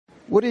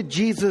What did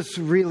Jesus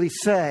really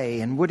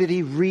say? And what did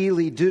he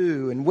really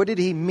do? And what did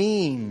he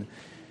mean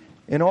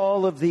in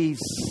all of these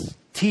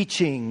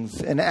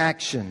teachings and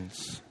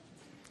actions?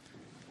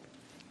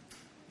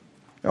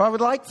 Now, I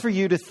would like for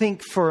you to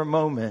think for a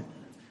moment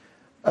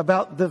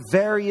about the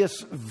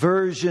various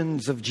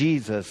versions of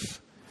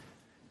Jesus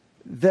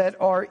that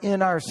are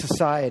in our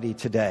society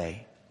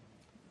today.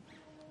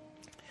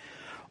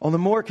 On the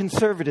more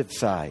conservative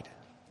side,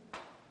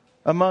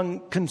 among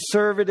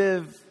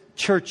conservative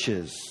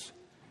churches,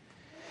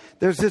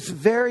 there's this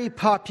very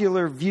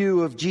popular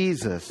view of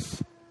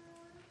Jesus.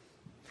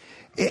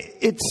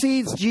 It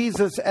sees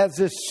Jesus as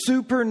this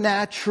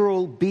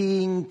supernatural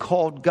being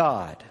called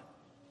God,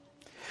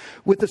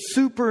 with a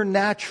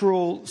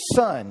supernatural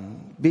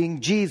Son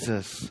being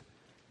Jesus.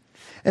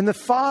 And the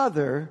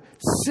Father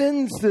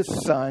sends this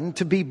Son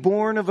to be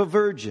born of a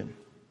virgin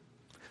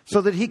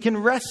so that he can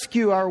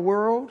rescue our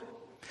world,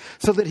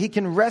 so that he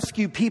can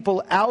rescue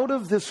people out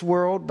of this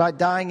world by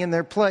dying in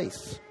their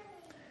place.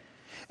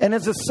 And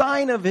as a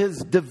sign of his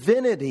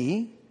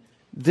divinity,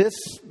 this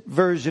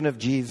version of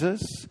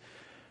Jesus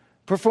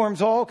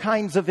performs all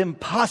kinds of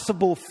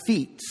impossible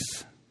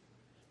feats,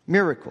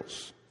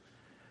 miracles,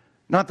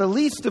 not the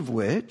least of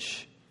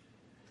which,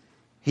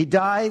 he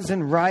dies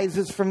and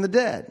rises from the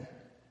dead.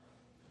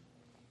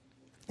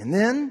 And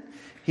then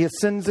he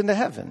ascends into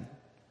heaven.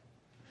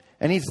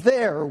 And he's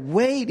there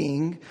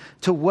waiting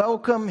to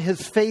welcome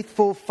his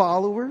faithful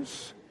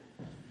followers.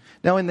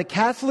 Now, in the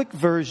Catholic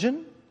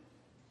version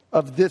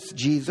of this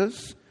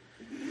Jesus,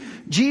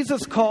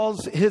 Jesus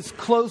calls his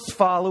close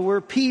follower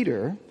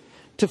Peter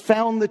to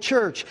found the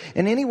church.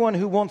 And anyone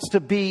who wants to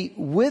be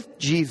with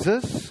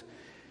Jesus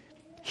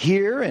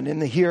here and in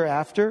the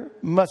hereafter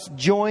must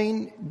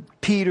join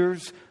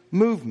Peter's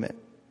movement.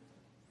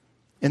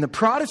 In the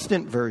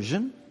Protestant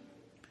version,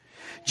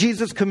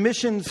 Jesus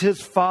commissions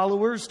his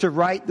followers to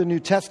write the New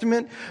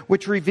Testament,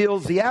 which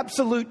reveals the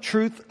absolute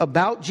truth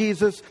about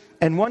Jesus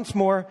and, once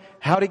more,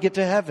 how to get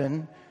to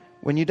heaven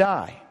when you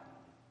die.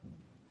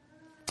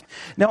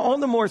 Now,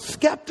 on the more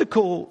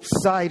skeptical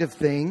side of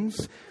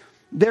things,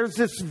 there's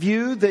this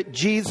view that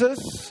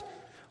Jesus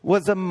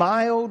was a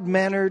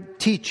mild-mannered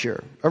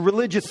teacher, a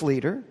religious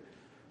leader,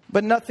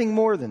 but nothing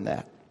more than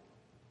that.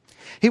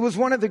 He was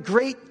one of the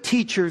great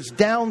teachers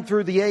down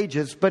through the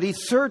ages, but he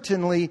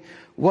certainly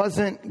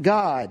wasn't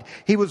God.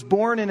 He was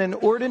born in an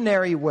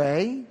ordinary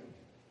way.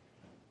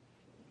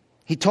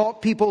 He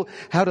taught people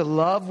how to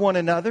love one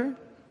another.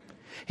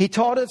 He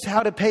taught us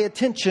how to pay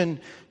attention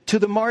to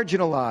the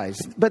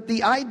marginalized. But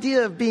the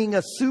idea of being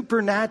a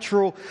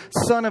supernatural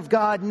Son of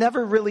God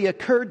never really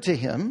occurred to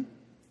him.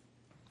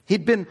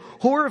 He'd been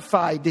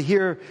horrified to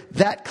hear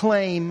that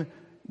claim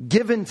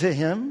given to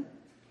him.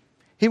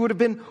 He would have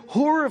been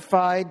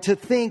horrified to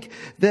think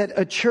that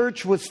a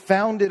church was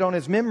founded on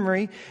his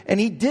memory, and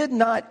he did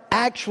not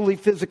actually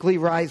physically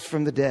rise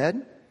from the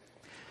dead.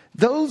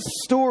 Those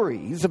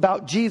stories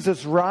about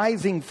Jesus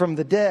rising from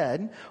the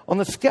dead, on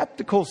the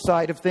skeptical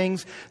side of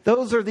things,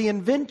 those are the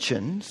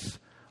inventions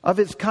of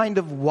his kind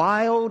of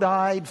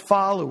wild-eyed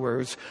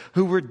followers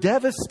who were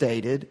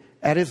devastated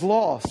at his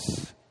loss.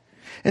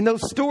 And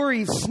those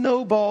stories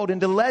snowballed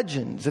into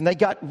legends, and they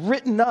got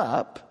written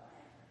up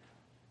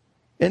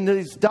in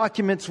these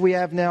documents we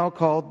have now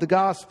called the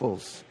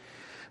Gospels.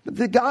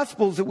 The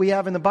Gospels that we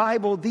have in the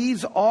Bible,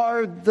 these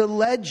are the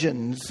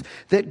legends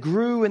that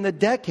grew in the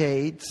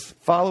decades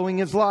following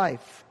his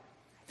life.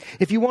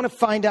 If you want to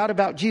find out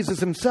about Jesus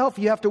himself,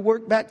 you have to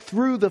work back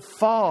through the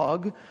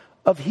fog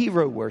of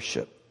hero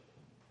worship.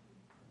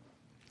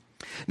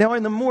 Now,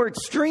 in the more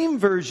extreme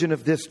version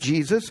of this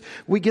Jesus,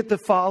 we get the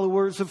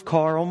followers of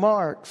Karl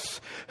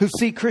Marx, who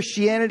see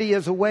Christianity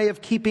as a way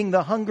of keeping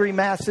the hungry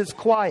masses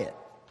quiet.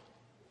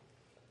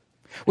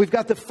 We've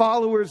got the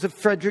followers of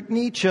Friedrich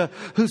Nietzsche,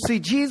 who see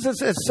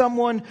Jesus as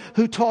someone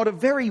who taught a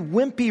very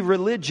wimpy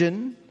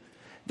religion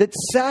that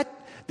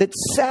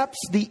saps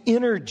the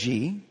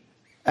energy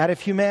out of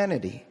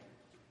humanity.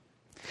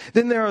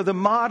 Then there are the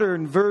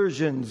modern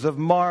versions of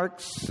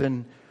Marx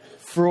and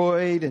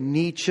Freud and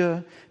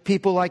Nietzsche,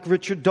 people like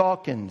Richard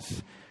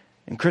Dawkins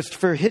and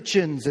Christopher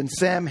Hitchens and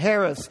Sam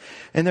Harris,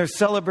 and their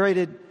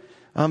celebrated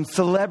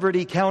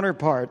celebrity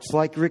counterparts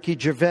like Ricky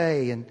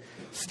Gervais and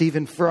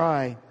Stephen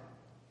Fry.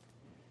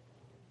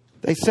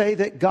 They say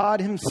that God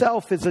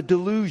himself is a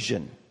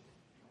delusion,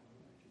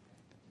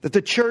 that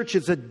the church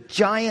is a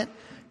giant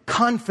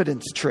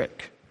confidence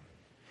trick,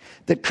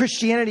 that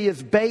Christianity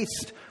is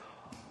based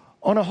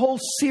on a whole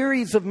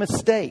series of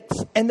mistakes,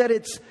 and that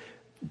it's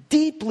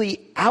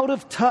deeply out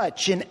of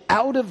touch and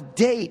out of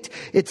date.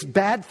 It's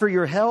bad for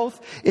your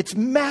health. It's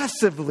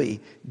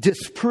massively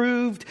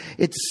disproved.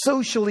 It's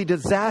socially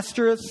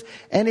disastrous,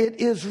 and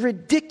it is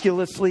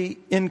ridiculously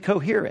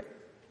incoherent.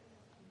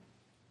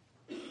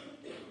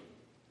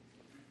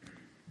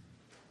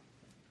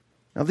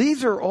 Now,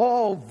 these are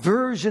all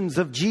versions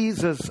of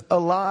Jesus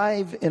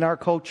alive in our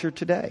culture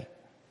today.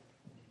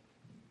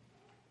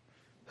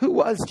 Who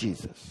was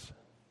Jesus?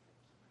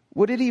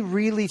 What did he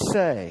really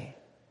say?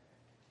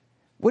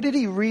 What did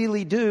he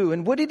really do?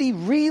 And what did he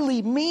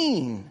really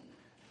mean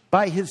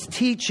by his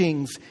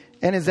teachings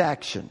and his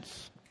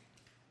actions.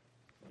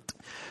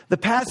 The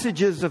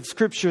passages of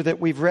Scripture that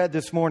we've read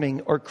this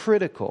morning are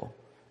critical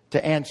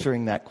to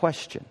answering that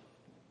question.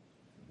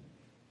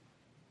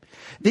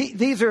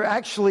 These are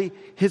actually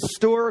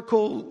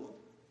historical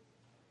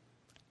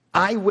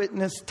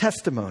eyewitness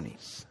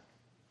testimonies.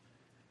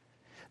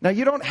 Now,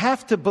 you don't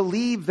have to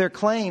believe their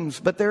claims,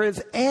 but there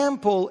is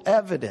ample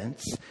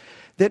evidence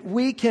that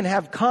we can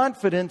have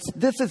confidence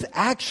this is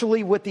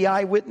actually what the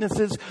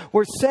eyewitnesses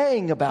were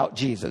saying about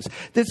Jesus.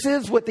 This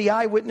is what the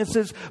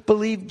eyewitnesses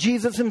believed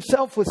Jesus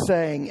himself was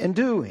saying and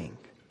doing.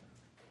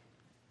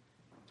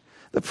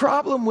 The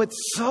problem with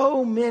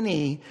so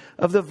many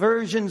of the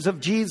versions of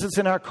Jesus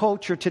in our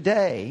culture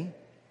today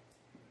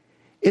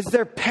is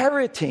they're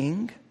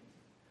parroting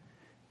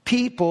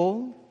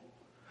people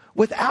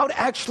without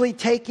actually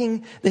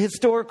taking the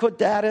historical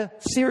data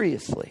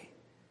seriously.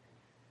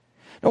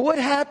 Now, what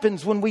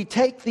happens when we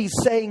take these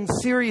sayings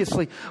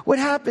seriously? What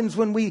happens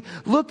when we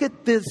look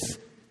at this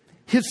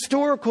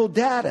historical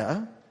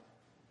data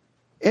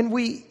and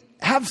we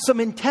have some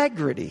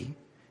integrity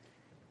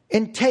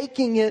in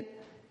taking it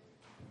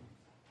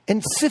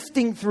and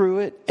sifting through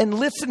it and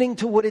listening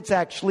to what it's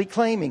actually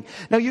claiming?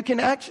 Now, you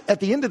can at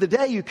the end of the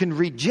day, you can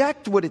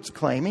reject what it's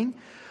claiming,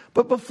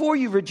 but before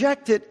you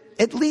reject it,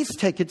 at least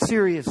take it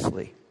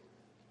seriously.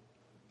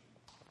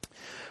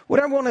 What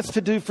I want us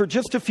to do for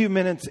just a few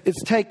minutes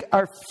is take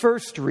our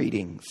first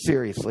reading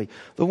seriously,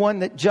 the one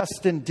that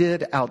Justin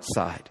did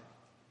outside.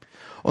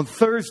 On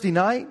Thursday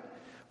night,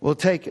 we'll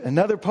take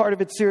another part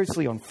of it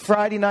seriously. On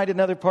Friday night,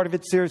 another part of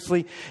it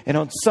seriously. And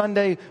on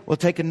Sunday, we'll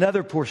take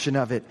another portion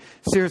of it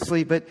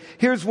seriously. But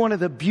here's one of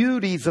the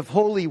beauties of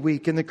Holy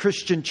Week in the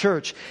Christian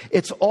church.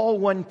 It's all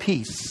one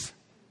piece.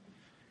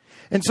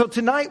 And so this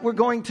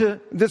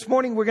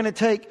morning, we're going to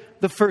take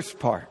the first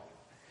part.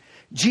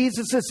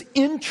 Jesus'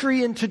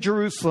 entry into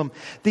Jerusalem,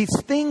 these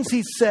things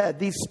he said,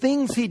 these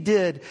things he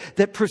did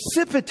that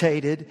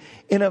precipitated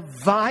in a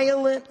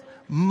violent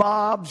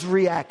mob's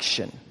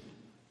reaction,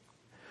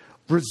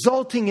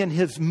 resulting in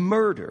his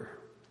murder.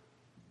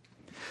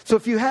 So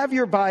if you have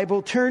your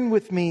Bible, turn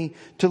with me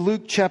to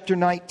Luke chapter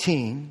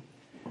 19,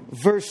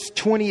 verse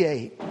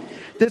 28.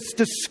 This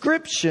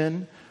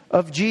description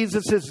of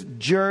Jesus'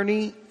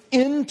 journey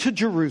into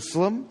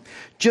Jerusalem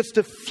just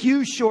a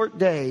few short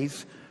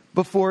days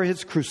before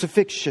his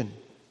crucifixion.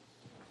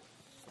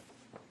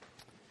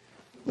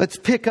 Let's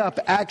pick up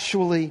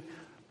actually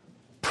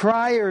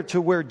prior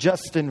to where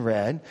Justin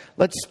read.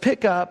 Let's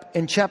pick up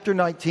in chapter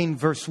 19,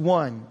 verse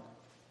 1.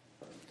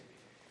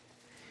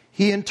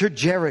 He entered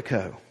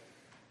Jericho.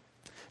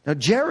 Now,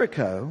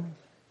 Jericho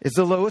is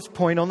the lowest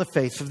point on the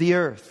face of the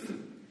earth.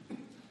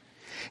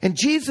 And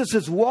Jesus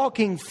is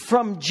walking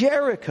from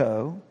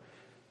Jericho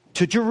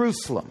to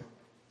Jerusalem,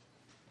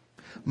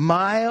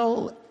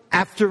 mile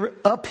after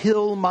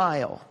uphill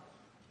mile.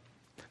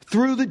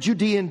 Through the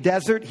Judean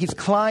desert, he's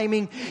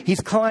climbing.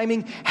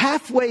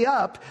 Halfway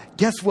up,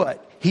 guess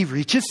what? He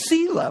reaches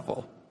sea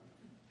level.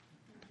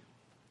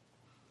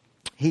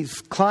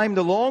 He's climbed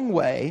a long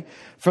way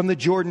from the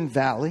Jordan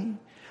Valley,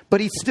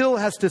 but he still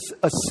has to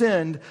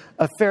ascend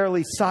a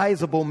fairly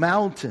sizable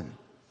mountain.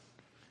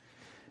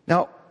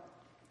 Now,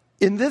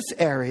 in this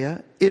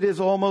area, it is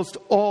almost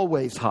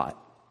always hot.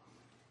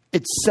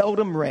 It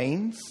seldom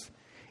rains.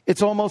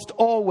 It's almost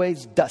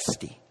always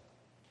dusty.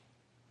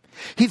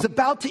 He's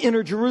about to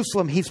enter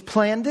Jerusalem. He's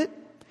planned it.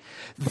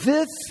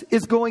 This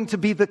is going to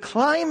be the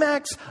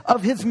climax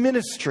of his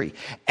ministry.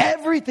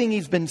 Everything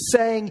he's been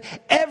saying,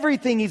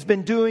 everything he's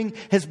been doing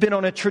has been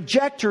on a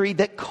trajectory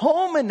that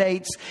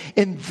culminates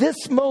in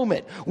this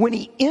moment when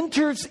he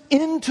enters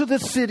into the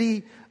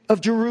city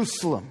of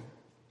Jerusalem.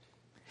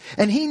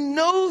 And he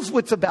knows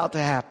what's about to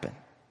happen.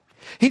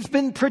 He's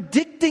been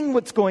predicting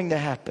what's going to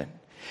happen.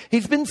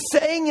 He's been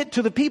saying it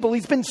to the people.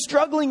 He's been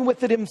struggling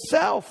with it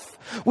himself.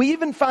 We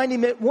even find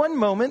him at one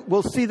moment,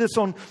 we'll see this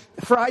on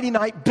Friday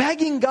night,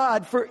 begging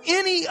God for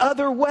any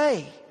other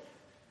way.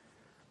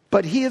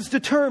 But he is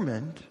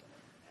determined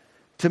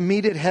to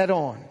meet it head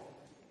on.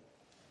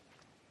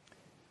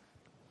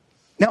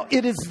 Now,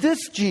 it is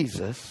this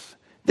Jesus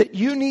that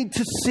you need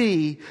to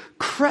see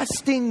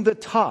cresting the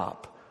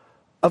top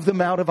of the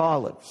Mount of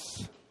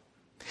Olives.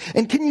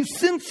 And can you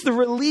sense the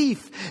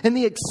relief and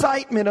the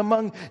excitement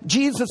among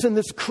Jesus and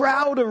this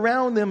crowd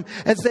around them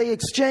as they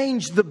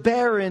exchange the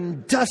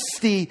barren,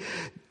 dusty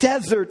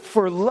desert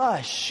for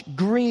lush,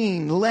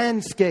 green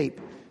landscape?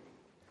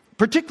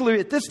 Particularly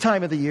at this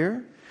time of the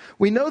year.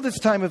 We know this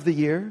time of the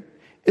year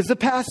is the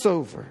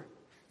Passover.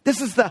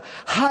 This is the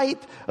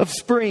height of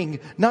spring,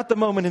 not the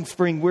moment in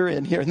spring we're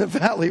in here in the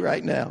valley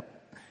right now.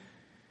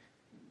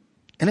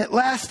 And at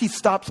last he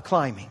stops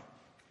climbing.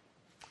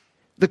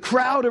 The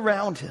crowd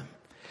around him,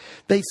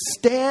 they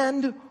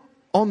stand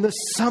on the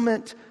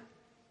summit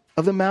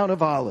of the Mount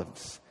of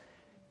Olives.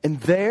 And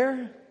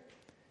there,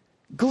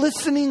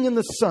 glistening in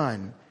the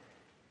sun,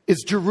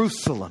 is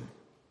Jerusalem.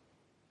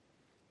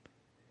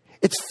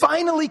 It's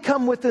finally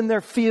come within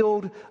their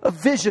field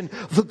of vision.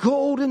 The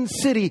golden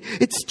city.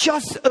 It's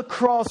just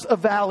across a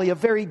valley, a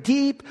very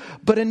deep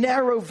but a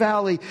narrow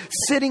valley,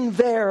 sitting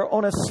there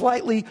on a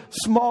slightly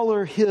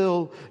smaller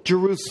hill,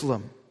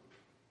 Jerusalem.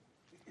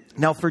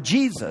 Now for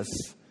Jesus,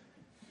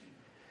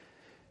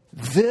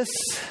 this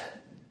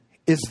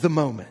is the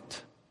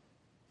moment.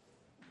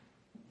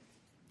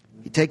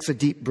 He takes a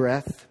deep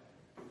breath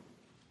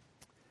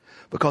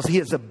because he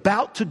is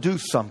about to do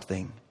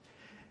something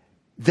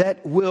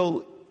that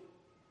will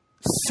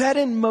set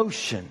in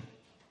motion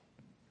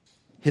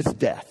his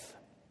death.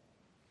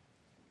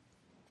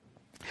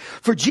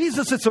 For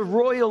Jesus, it's a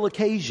royal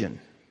occasion.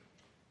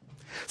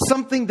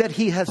 Something that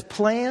he has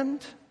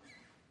planned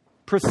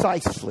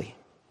precisely.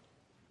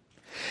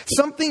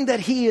 Something that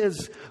he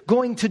is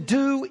going to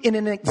do in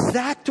an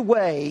exact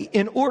way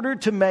in order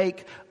to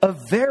make a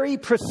very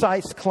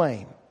precise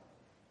claim.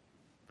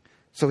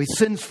 So he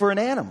sends for an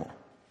animal.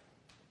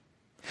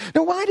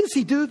 Now, why does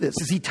he do this?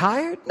 Is he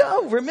tired?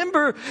 No,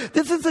 remember,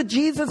 this is a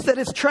Jesus that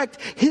has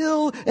trekked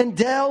hill and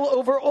dale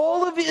over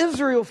all of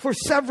Israel for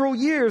several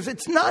years.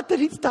 It's not that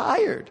he's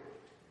tired.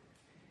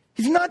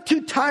 He's not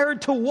too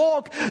tired to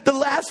walk the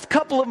last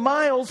couple of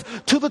miles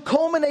to the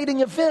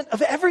culminating event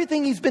of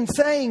everything he's been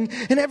saying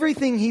and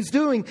everything he's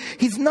doing.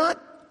 He's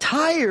not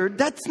tired.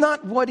 That's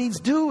not what he's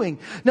doing.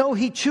 No,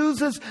 he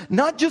chooses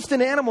not just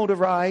an animal to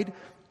ride,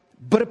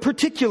 but a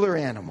particular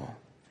animal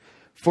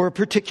for a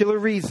particular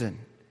reason.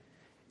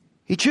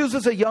 He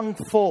chooses a young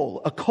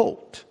foal, a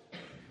colt.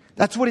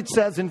 That's what it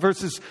says in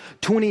verses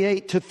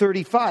 28 to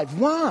 35.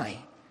 Why?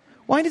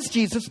 Why does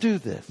Jesus do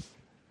this?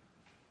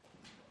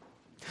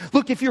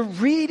 Look, if you're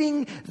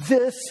reading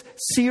this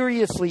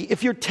seriously,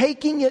 if you're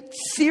taking it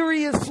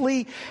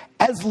seriously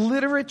as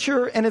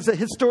literature and as a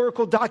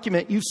historical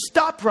document, you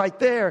stop right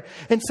there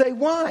and say,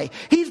 why?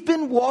 He's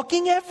been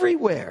walking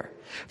everywhere.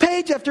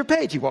 Page after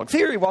page. He walks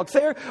here, he walks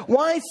there.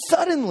 Why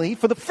suddenly,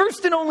 for the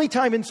first and only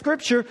time in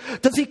Scripture,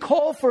 does he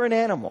call for an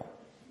animal?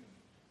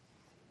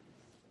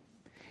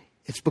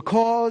 It's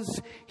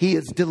because he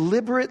is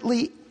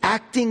deliberately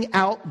acting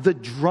out the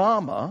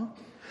drama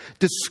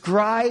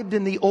described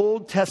in the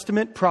Old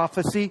Testament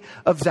prophecy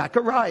of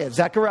Zechariah.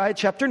 Zechariah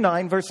chapter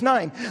 9, verse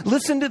 9.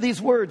 Listen to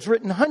these words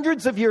written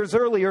hundreds of years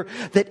earlier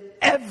that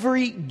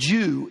every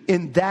Jew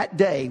in that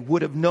day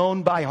would have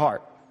known by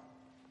heart.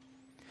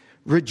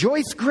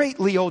 Rejoice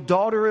greatly, O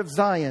daughter of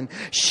Zion.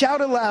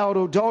 Shout aloud,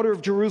 O daughter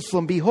of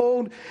Jerusalem.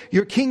 Behold,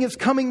 your king is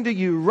coming to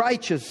you,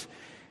 righteous,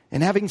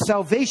 and having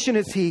salvation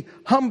is he,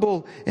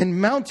 humble and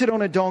mounted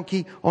on a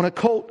donkey, on a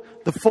colt,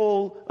 the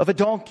foal of a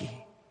donkey.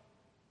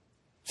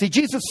 See,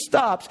 Jesus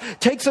stops,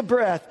 takes a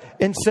breath,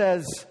 and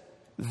says,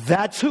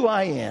 that's who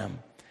I am.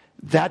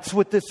 That's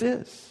what this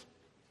is.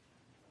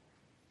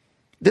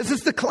 This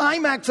is the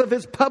climax of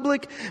his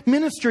public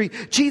ministry.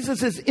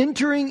 Jesus is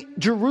entering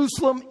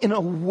Jerusalem in a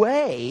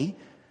way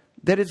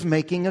that is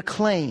making a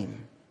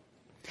claim.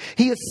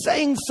 He is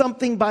saying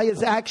something by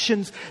his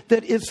actions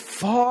that is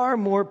far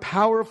more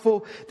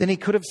powerful than he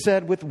could have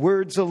said with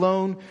words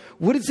alone.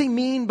 What does he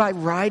mean by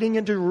riding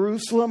into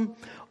Jerusalem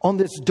on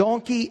this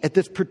donkey at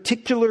this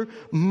particular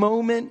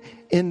moment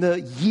in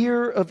the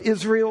year of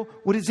Israel?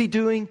 What is he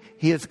doing?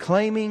 He is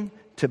claiming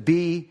to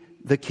be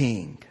the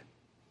king.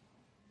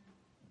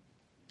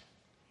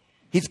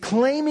 He's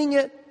claiming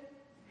it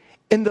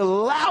in the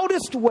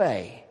loudest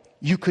way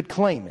you could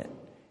claim it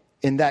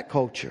in that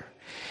culture.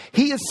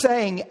 He is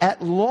saying,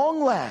 at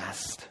long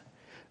last,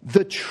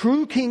 the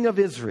true king of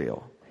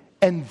Israel,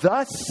 and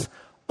thus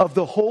of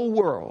the whole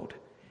world,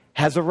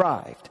 has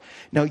arrived.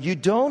 Now, you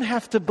don't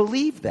have to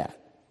believe that.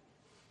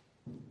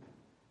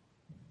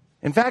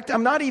 In fact,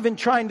 I'm not even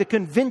trying to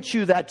convince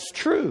you that's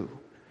true.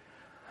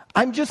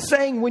 I'm just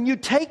saying, when you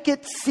take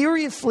it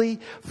seriously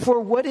for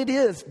what it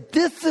is,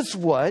 this is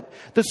what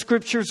the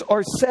Scriptures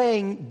are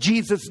saying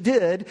Jesus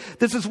did.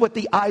 This is what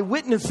the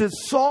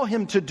eyewitnesses saw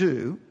him to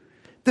do.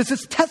 This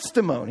is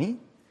testimony.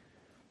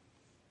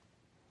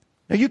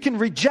 Now, you can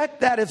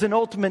reject that as an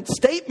ultimate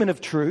statement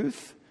of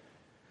truth,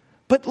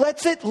 but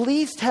let's at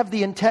least have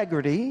the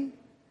integrity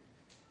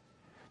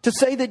to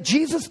say that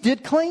Jesus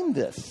did claim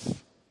this.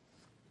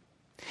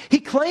 He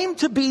claimed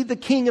to be the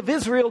king of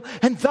Israel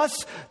and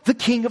thus the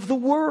king of the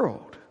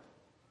world.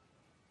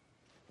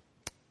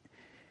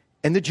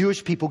 And the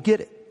Jewish people get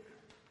it.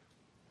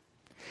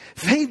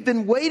 They've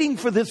been waiting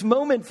for this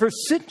moment for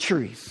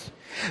centuries.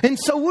 And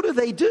so what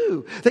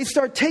do? They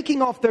start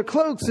taking off their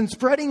cloaks and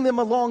spreading them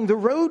along the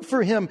road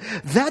for him.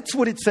 That's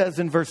what it says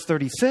in verse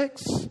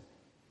 36.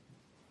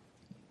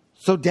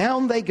 So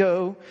down they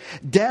go,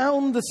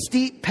 down the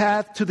steep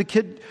path to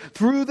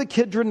through the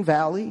Kidron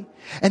Valley.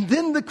 And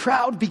then the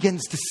crowd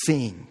begins to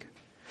sing.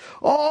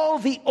 All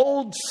the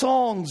old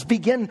songs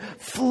begin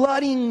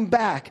flooding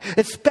back,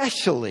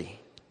 especially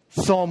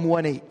Psalm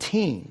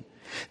 118.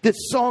 This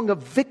song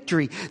of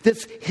victory,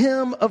 this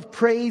hymn of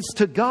praise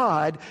to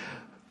God,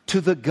 to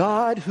the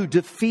God who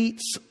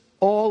defeats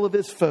all of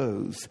his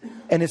foes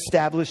and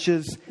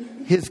establishes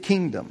his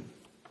kingdom.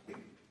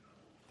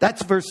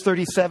 That's verse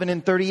 37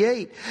 and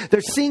 38.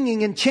 They're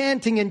singing and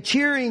chanting and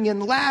cheering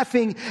and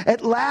laughing.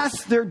 At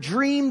last their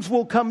dreams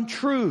will come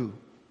true.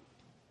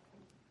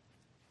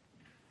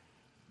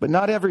 But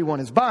not everyone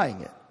is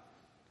buying it.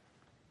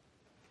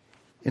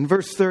 In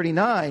verse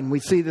 39, we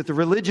see that the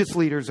religious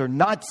leaders are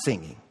not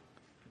singing.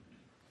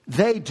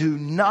 They do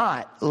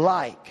not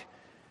like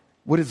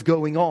what is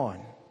going on.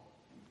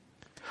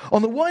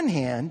 On the one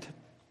hand,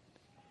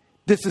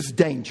 this is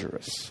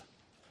dangerous.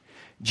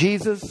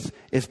 Jesus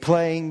is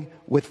playing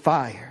with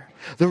fire.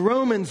 The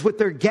Romans, with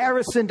their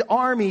garrisoned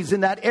armies in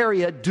that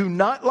area, do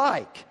not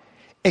like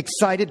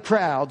excited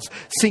crowds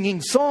singing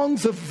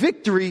songs of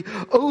victory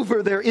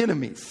over their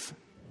enemies.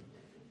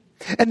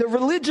 And the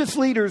religious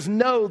leaders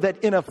know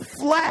that in a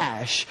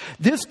flash,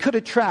 this could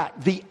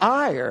attract the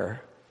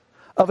ire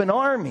of an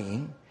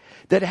army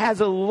that has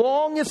a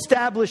long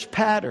established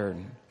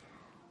pattern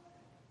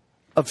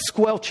of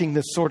squelching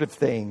this sort of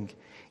thing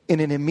in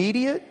an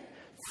immediate,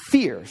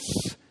 fierce,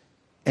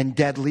 and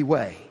deadly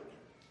way.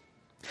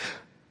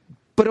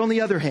 But on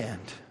the other hand,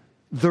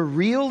 the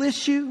real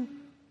issue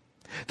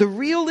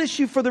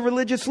for the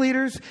religious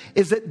leaders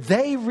is that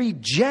they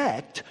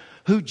reject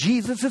who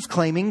Jesus is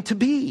claiming to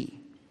be.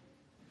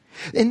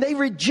 And they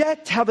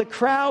reject how the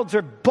crowds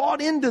are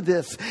bought into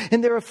this,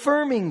 and they're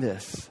affirming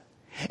this.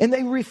 And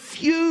they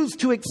refuse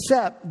to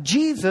accept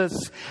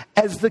Jesus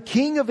as the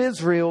King of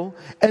Israel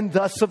and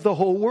thus of the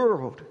whole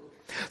world.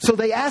 So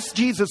they ask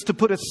Jesus to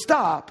put a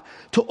stop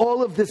to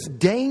all of this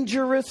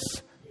dangerous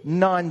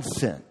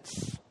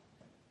nonsense.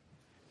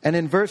 And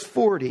in verse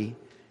 40,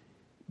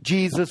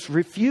 Jesus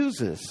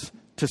refuses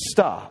to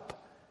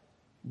stop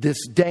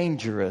this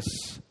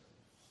dangerous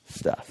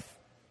stuff.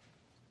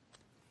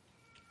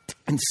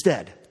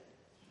 Instead,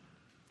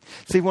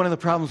 see, one of the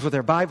problems with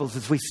our Bibles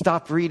is we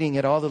stop reading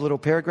at all the little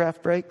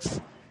paragraph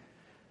breaks.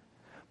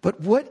 But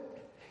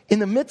in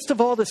the midst of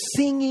all the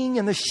singing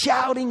and the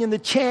shouting and the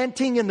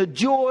chanting and the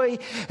joy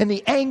and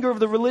the anger of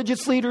the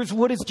religious leaders,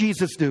 what is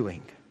Jesus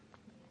doing?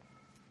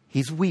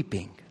 He's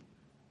weeping.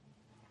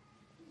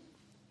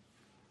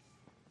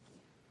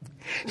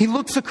 He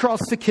looks across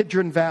the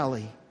Kidron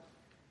Valley.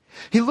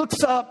 He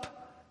looks up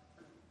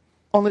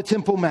on the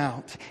Temple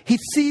Mount. He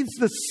sees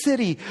the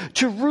city,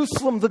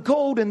 Jerusalem, the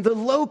golden, the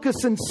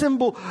locus and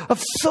symbol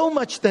of so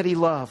much that he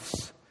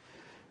loves.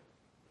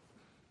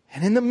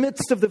 And in the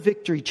midst of the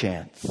victory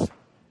chants,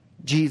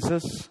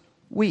 Jesus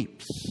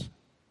weeps.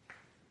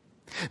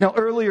 Now,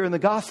 earlier in the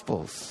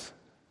Gospels,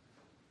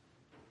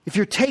 if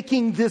you're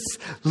taking this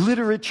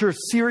literature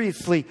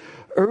seriously,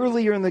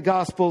 earlier in the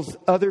Gospels,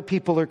 other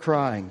people are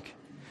crying.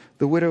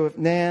 The widow of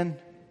Nan,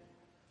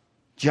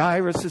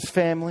 Jairus'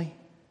 family.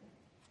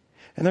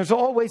 And there's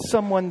always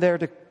someone there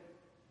to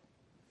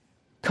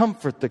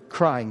comfort the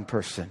crying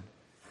person.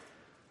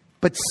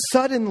 But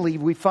suddenly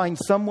we find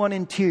someone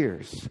in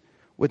tears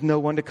with no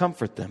one to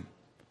comfort them.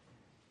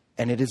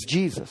 And it is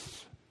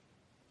Jesus.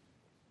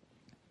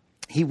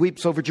 He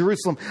weeps over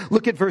Jerusalem.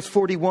 Look at verse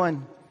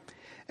 41.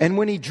 And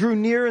when he drew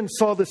near and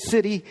saw the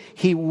city,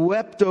 he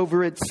wept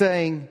over it,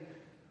 saying,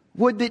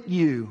 "Would that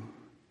you,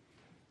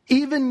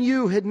 even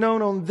you, had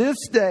known on this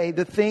day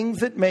the things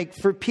that make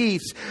for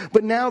peace,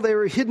 but now they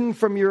are hidden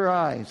from your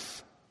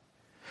eyes."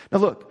 Now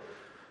look,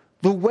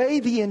 the way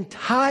the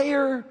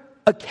entire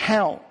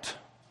account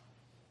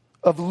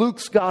of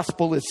Luke's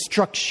gospel is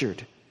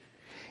structured,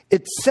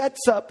 it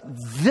sets up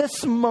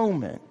this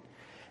moment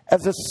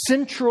as a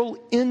central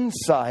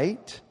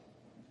insight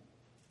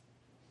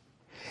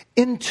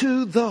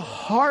into the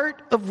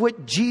heart of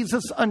what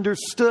Jesus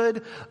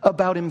understood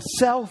about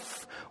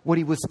himself, what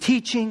he was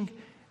teaching,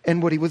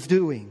 and what he was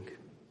doing.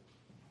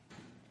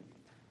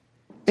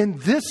 In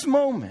this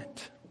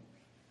moment,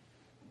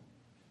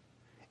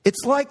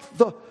 it's like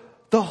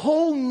the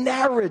whole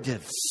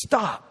narrative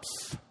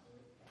stops.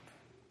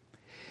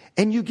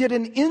 And you get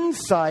an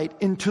insight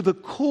into the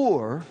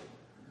core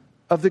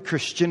of the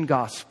Christian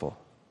gospel.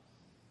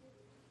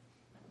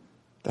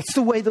 That's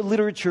the way the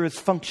literature is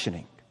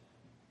functioning.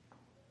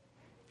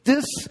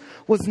 This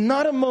was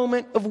not a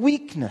moment of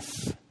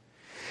weakness.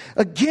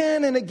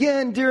 Again and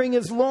again during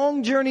his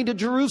long journey to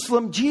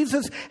Jerusalem,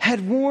 Jesus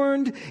had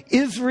warned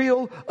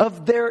Israel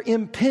of their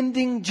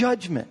impending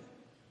judgment.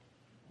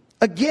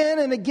 Again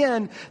and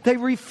again, they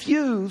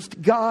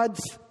refused God's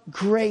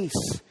grace.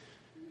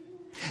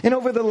 And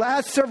over the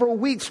last several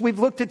weeks, we've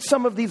looked at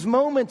some of these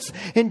moments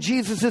in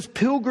Jesus'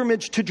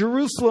 pilgrimage to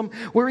Jerusalem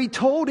where he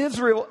told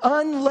Israel,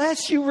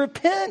 unless you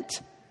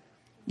repent,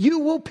 you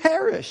will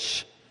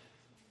perish.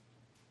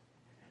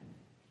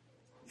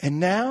 And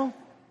now,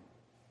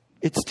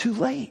 it's too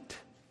late.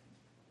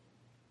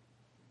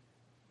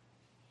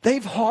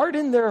 They've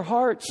hardened their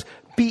hearts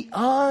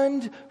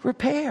beyond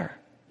repair.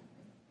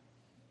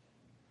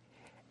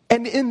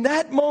 And in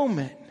that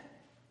moment,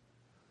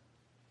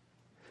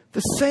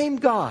 the same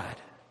God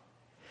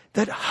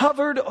that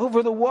hovered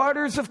over the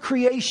waters of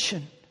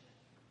creation,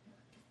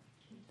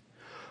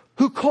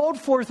 who called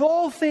forth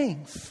all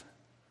things,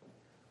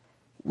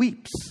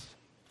 weeps.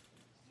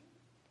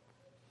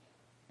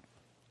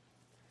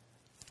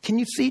 Can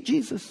you see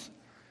Jesus?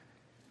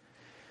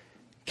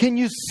 can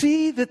you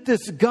see that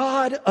this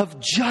God of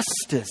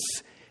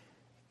justice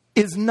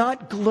is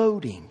not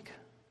gloating?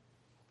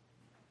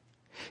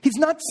 He's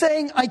not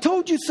saying, I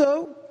told you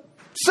so,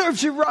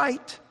 serves you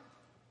right.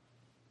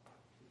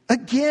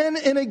 Again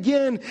and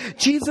again,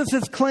 Jesus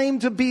is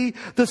claimed to be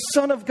the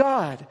Son of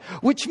God,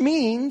 which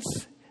means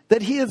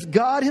that he is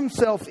God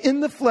himself in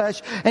the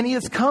flesh, and he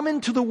has come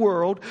into the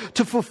world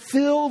to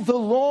fulfill the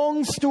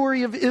long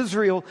story of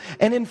Israel.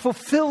 And in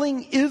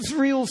fulfilling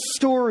Israel's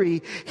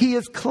story, he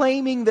is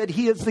claiming that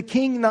he is the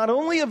king not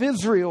only of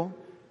Israel,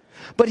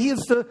 but he is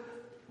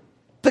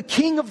the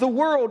king of the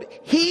world.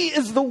 He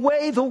is the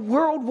way the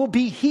world will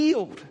be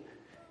healed.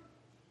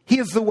 He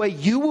is the way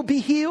you will be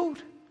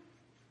healed.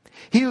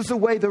 He is the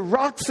way the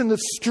rocks and the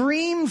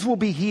streams will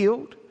be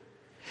healed.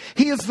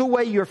 He is the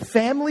way your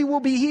family will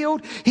be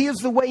healed. He is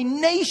the way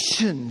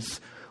nations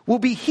will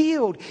be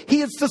healed. He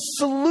is the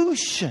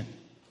solution.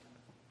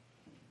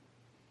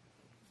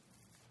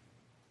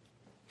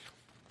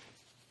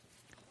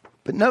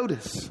 But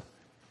notice,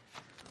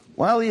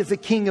 while he is a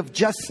king of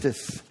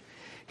justice,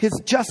 his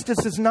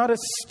justice is not a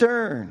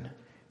stern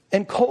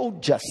and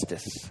cold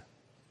justice.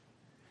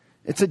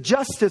 It's a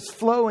justice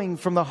flowing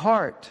from the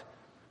heart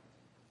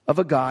of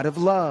a God of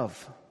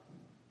love.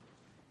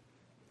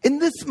 In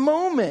this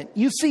moment,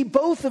 you see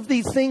both of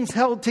these things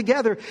held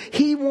together.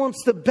 He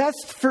wants the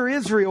best for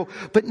Israel,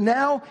 but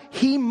now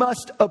he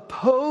must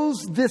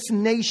oppose this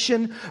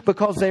nation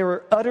because they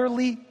are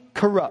utterly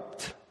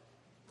corrupt.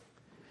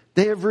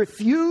 They have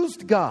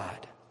refused God.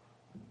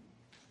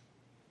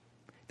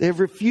 They have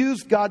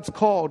refused God's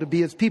call to be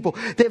his people.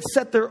 They have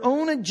set their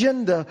own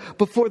agenda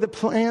before the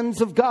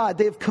plans of God.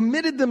 They have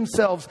committed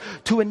themselves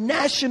to a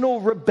national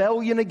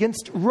rebellion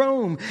against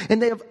Rome. And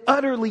they have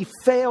utterly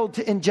failed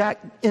to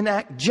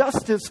enact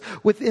justice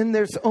within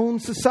their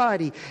own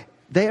society.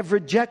 They have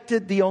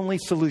rejected the only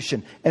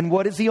solution. And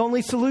what is the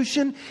only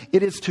solution?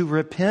 It is to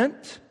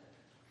repent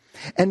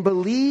and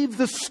believe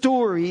the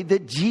story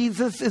that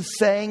Jesus is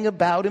saying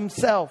about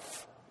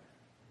himself.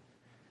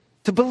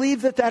 To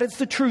believe that that is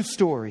the true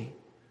story.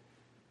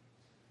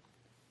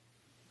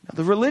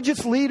 The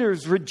religious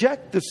leaders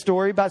reject the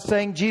story by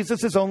saying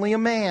Jesus is only a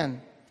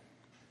man.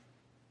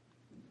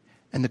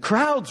 And the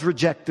crowds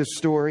reject this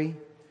story,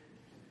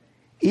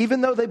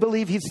 even though they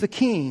believe he's the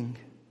king.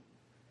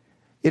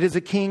 It is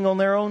a king on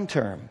their own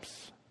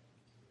terms.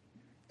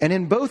 And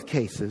in both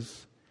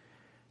cases,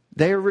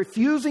 they are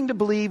refusing to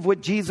believe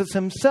what Jesus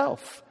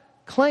himself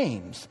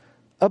claims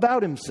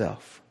about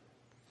himself.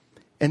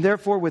 And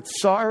therefore, with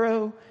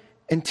sorrow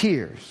and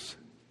tears,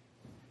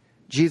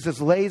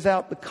 Jesus lays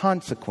out the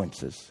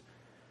consequences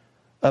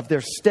of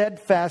their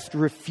steadfast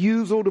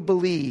refusal to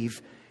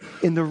believe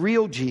in the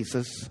real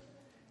Jesus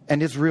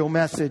and his real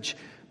message.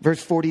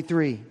 Verse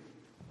 43.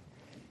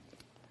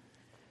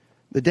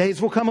 The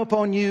days will come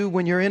upon you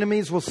when your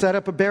enemies will set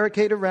up a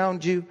barricade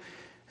around you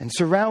and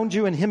surround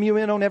you and hem you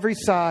in on every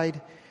side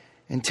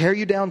and tear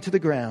you down to the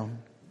ground,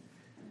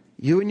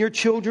 you and your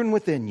children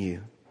within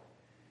you.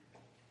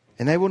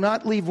 And they will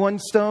not leave one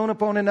stone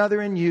upon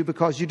another in you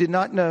because you did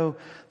not know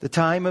the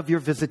time of your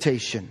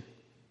visitation.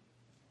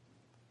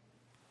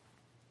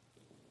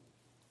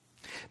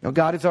 Now,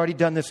 God has already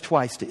done this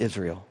twice to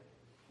Israel.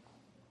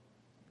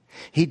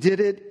 He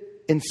did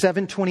it in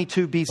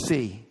 722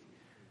 BC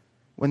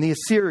when the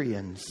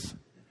Assyrians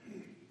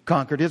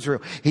conquered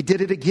Israel. He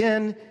did it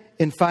again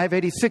in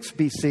 586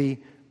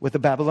 BC with the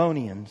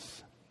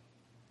Babylonians.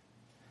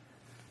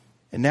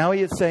 And now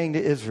he is saying to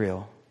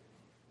Israel,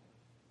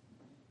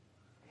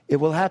 it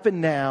will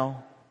happen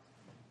now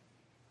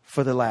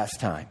for the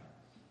last time.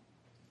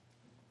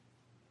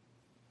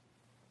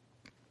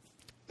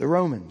 The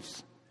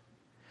Romans,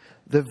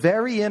 the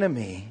very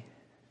enemy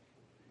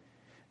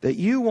that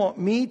you want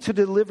me to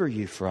deliver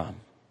you from,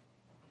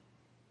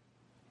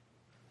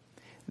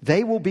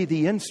 they will be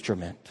the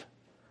instrument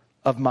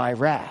of my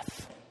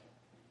wrath.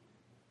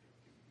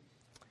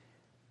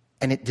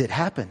 And it did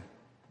happen.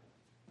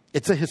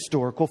 It's a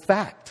historical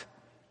fact.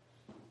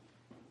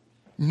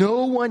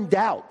 No one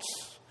doubts.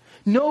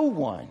 No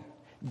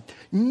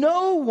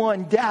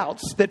one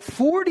doubts that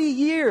 40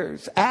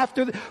 years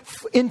after,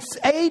 in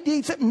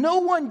AD, no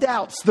one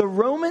doubts the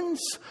Romans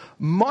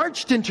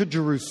marched into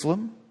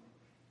Jerusalem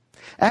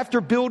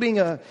after building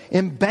an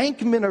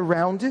embankment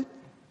around it.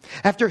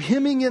 After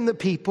hemming in the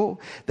people,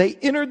 they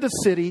entered the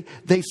city,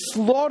 they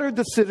slaughtered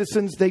the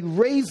citizens, they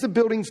razed the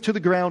buildings to the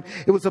ground.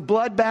 It was a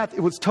bloodbath, it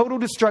was total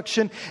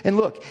destruction. And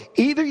look,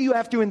 either you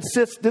have to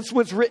insist this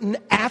was written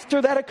after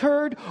that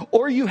occurred,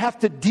 or you have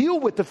to deal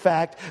with the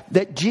fact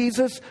that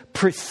Jesus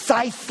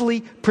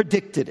precisely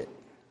predicted it.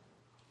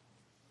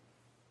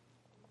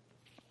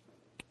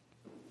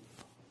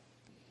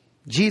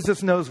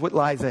 Jesus knows what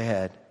lies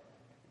ahead,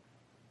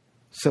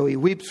 so he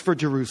weeps for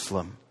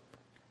Jerusalem.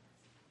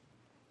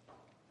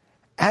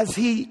 As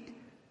he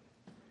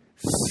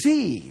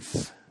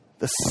sees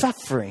the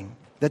suffering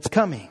that's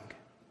coming.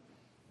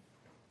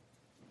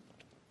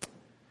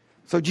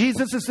 So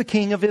Jesus is the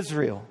King of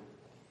Israel.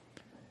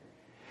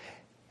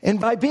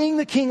 And by being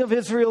the King of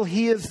Israel,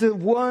 he is the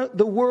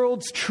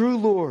world's true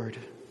Lord.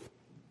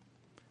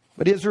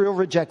 But Israel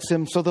rejects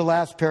him. So the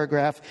last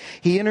paragraph,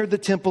 he entered the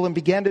temple and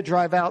began to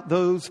drive out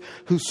those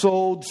who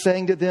sold,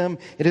 saying to them,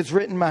 "It is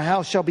written, my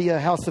house shall be a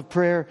house of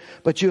prayer,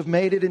 but you have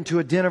made it into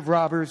a den of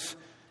robbers."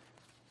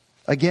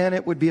 Again,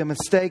 it would be a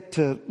mistake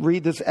to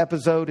read this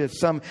episode as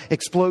some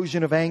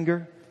explosion of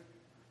anger.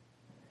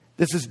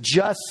 This is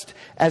just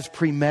as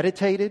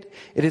premeditated.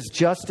 It is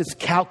just as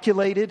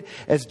calculated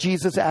as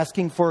Jesus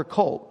asking for a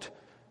colt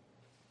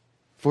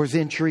for his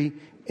entry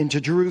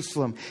into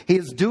Jerusalem. He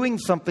is doing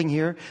something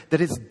here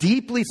that is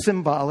deeply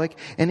symbolic,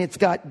 and it's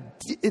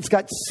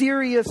got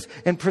serious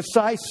and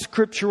precise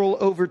scriptural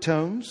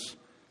overtones.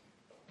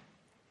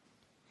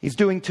 He's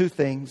doing two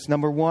things.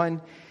 Number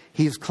one,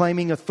 he's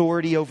claiming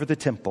authority over the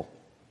temple.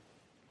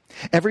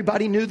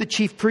 Everybody knew the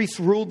chief priests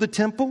ruled the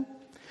temple,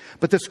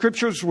 but the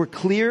scriptures were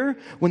clear.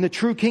 When the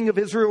true king of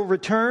Israel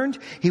returned,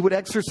 he would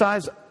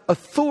exercise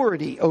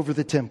authority over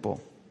the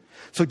temple.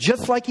 So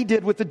just like he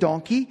did with the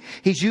donkey,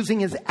 he's using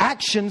his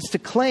actions to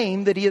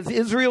claim that he is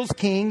Israel's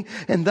king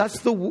and thus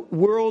the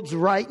world's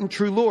right and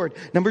true Lord.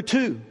 Number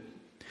two,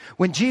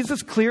 when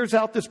Jesus clears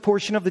out this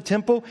portion of the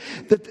temple,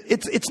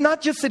 it's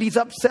not just that he's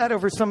upset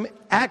over some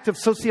act of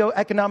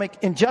socioeconomic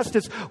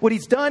injustice. What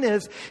he's done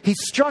is he's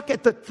struck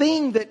at the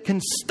thing that can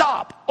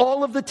stop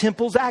all of the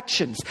temple's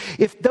actions.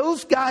 If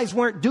those guys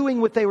weren't doing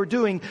what they were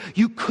doing,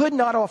 you could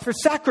not offer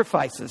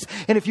sacrifices.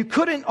 And if you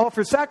couldn't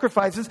offer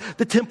sacrifices,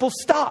 the temple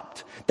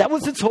stopped. That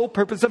was its whole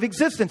purpose of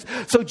existence.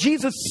 So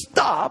Jesus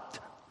stopped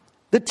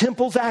the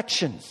temple's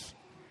actions.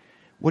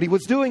 What he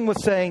was doing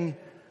was saying,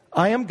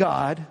 I am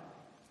God,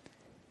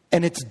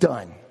 and it's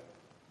done.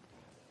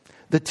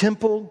 The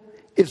temple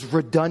is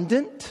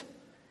redundant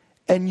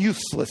and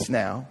useless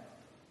now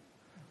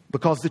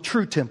because the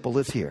true temple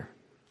is here.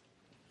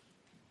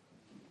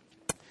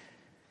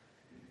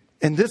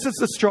 And this is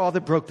the straw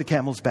that broke the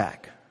camel's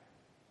back.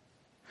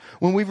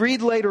 When we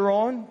read later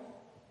on,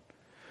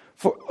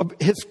 for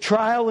his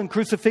trial and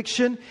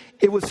crucifixion,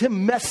 it was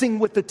him messing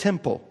with the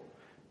temple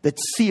that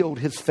sealed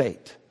his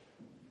fate.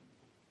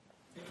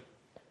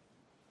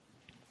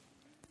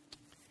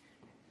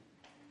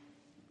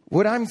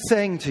 What I'm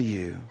saying to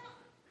you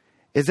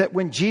is that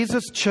when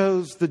Jesus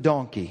chose the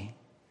donkey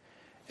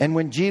and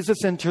when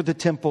Jesus entered the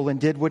temple and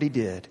did what he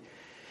did,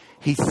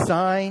 he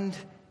signed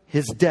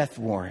his death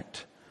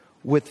warrant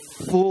with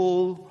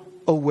full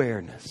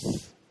awareness.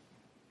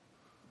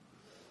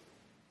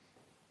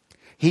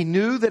 He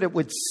knew that it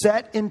would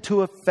set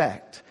into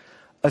effect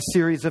a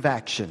series of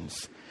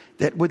actions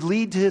that would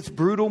lead to his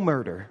brutal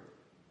murder.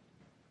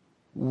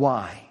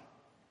 Why?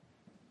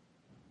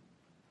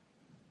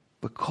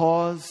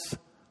 Because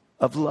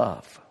of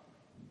love.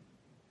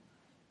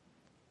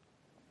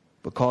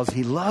 Because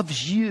he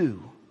loves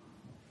you.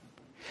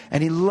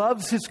 And he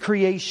loves his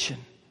creation.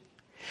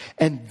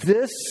 And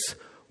this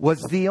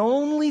was the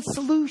only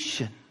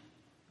solution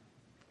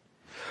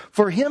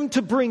for him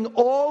to bring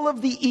all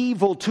of the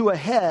evil to a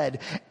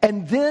head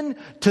and then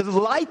to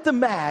light the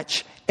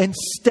match and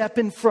step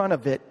in front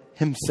of it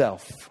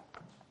himself.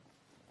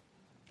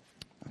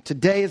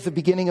 Today is the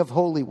beginning of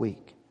Holy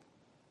Week.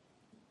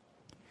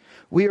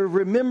 We are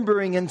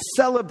remembering and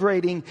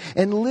celebrating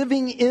and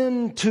living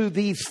into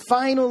these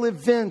final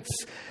events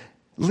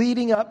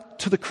leading up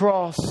to the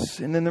cross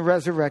and then the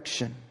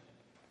resurrection.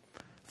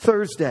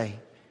 Thursday,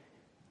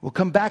 we'll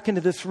come back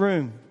into this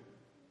room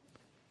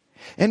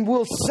and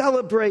we'll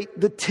celebrate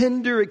the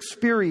tender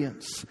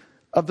experience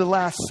of the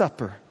Last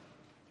Supper.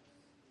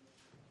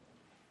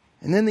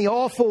 And then the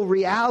awful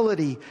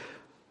reality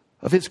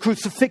of his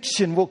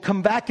crucifixion. We'll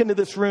come back into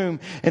this room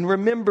and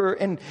remember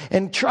and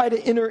try to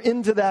enter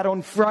into that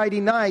on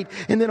Friday night.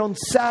 And then on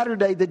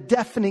Saturday, the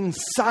deafening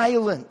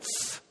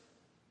silence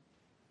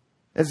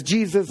as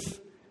Jesus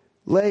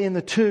lay in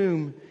the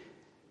tomb.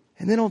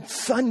 And then on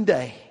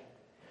Sunday,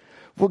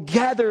 we'll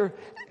gather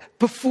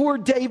before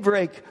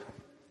daybreak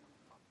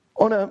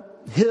on a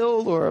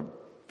hill or a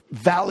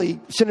valley,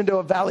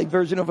 Shenandoah Valley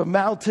version of a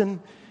mountain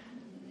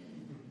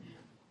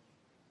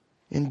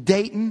in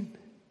Dayton.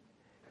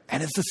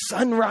 And as the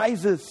sun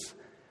rises,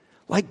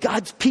 like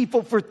God's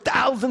people for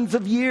thousands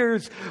of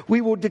years,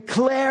 we will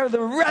declare the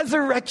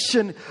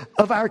resurrection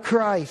of our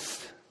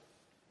Christ.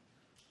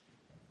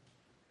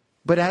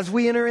 But as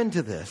we enter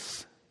into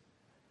this,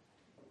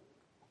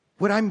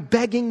 what I'm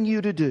begging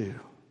you to do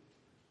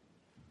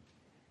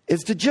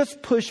is to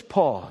just push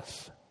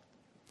pause.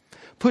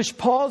 Push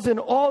pause in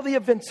all the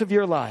events of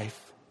your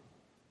life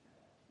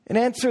and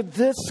answer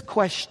this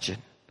question.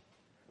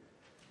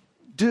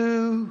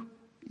 Do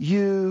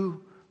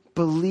you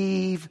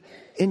believe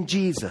in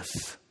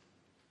Jesus?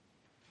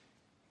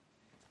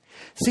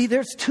 See,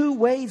 there's two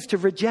ways to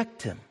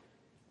reject him.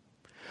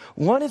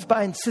 One is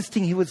by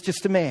insisting he was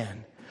just a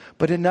man.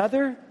 But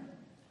another,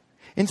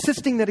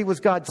 insisting that he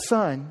was God's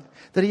son,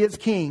 that he is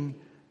king,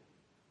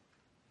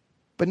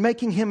 but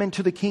making him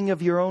into the king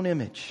of your own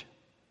image.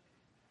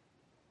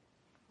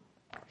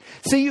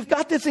 See, you've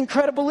got this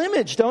incredible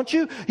image, don't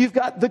you? You've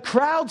got the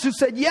crowds who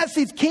said, yes,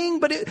 he's king,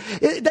 but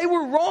they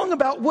were wrong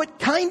about what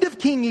kind of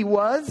king he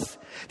was.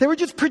 They were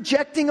just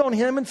projecting on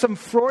him in some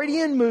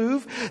Freudian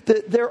move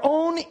their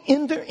own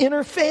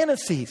inner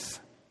fantasies.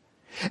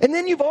 And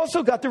then you've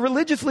also got the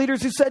religious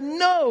leaders who said,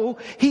 no,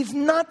 he's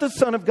not the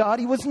Son of God.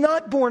 He was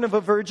not born of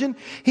a virgin.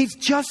 He's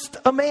just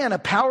a man, a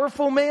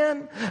powerful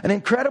man, an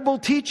incredible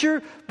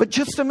teacher, but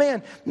just a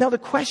man. Now the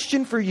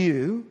question for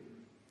you,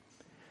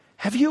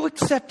 have you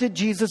accepted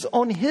Jesus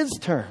on his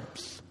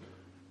terms?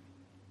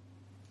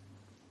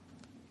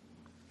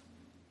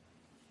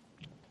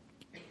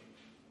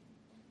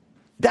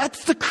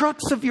 That's the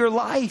crux of your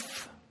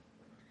life.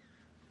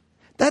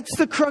 That's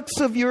the crux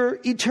of your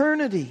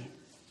eternity.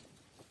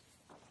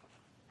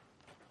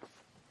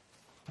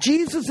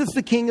 Jesus is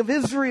the King of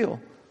Israel.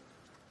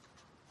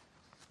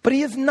 But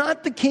he is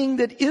not the king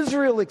that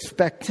Israel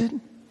expected.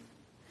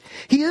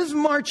 He is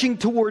marching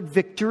toward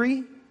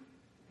victory.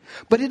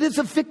 But it is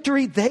a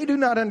victory they do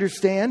not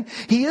understand.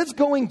 He is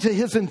going to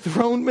his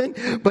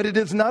enthronement, but it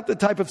is not the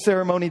type of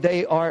ceremony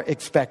they are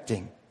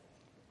expecting.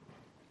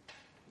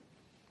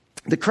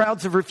 The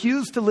crowds have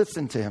refused to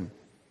listen to him.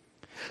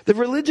 The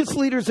religious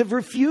leaders have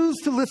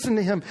refused to listen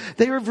to him.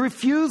 They have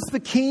refused the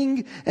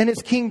king and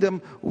his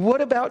kingdom.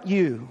 What about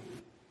you?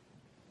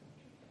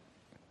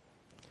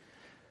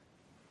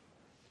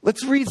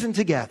 Let's reason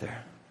together.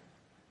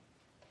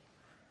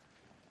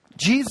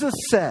 Jesus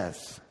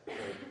says,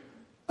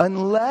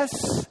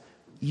 unless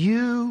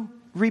you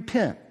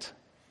repent,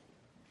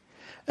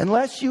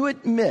 unless you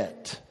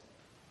admit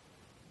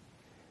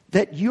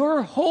that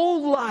your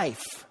whole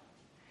life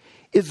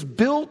is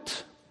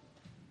built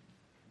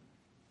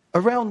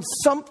around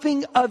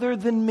something other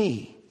than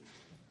me,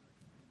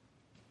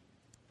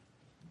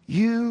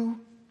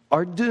 you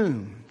are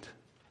doomed.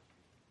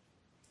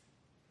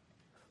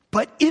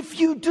 But if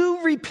you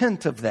do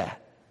repent of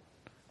that,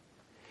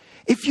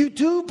 if you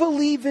do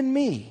believe in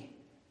me,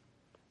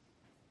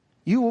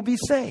 you will be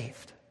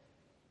saved.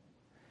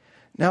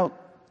 Now,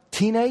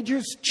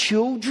 teenagers,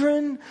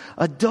 children,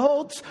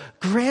 adults,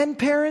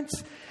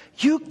 grandparents,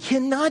 you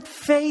cannot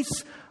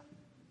face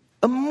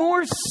a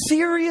more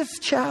serious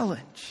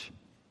challenge.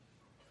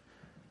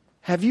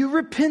 Have you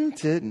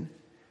repented,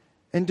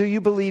 and do you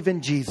believe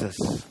in Jesus?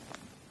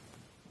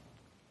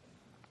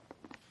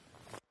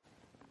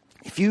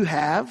 If you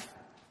have,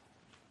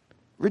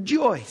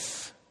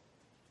 rejoice.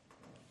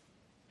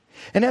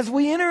 And as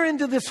we enter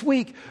into this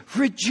week,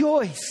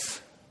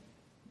 rejoice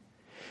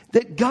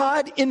that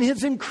God, in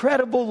his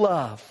incredible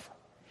love,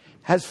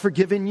 has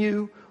forgiven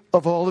you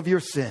of all of your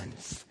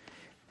sins.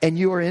 And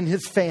you are in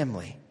his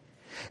family.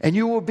 And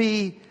you will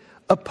be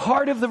a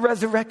part of the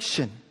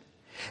resurrection.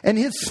 And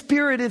his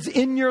Spirit is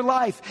in your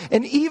life.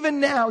 And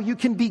even now you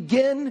can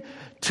begin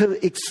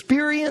to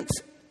experience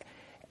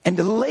and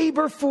to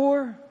labor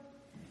for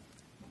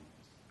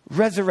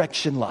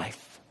resurrection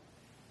life.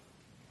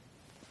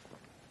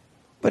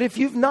 But if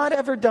you've not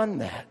ever done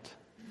that,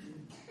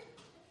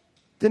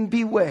 then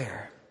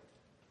beware.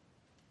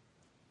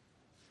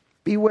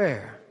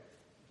 Beware.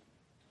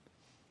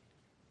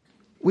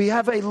 We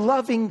have a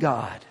loving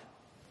God.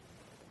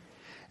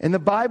 And the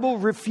Bible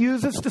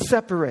refuses to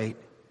separate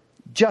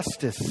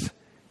justice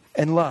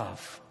and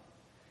love.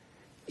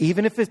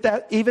 Even if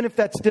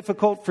that's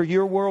difficult for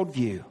your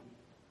worldview.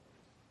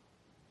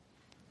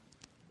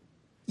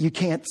 You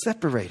can't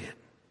separate it.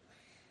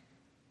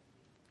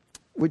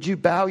 Would you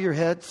bow your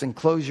heads and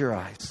close your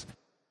eyes?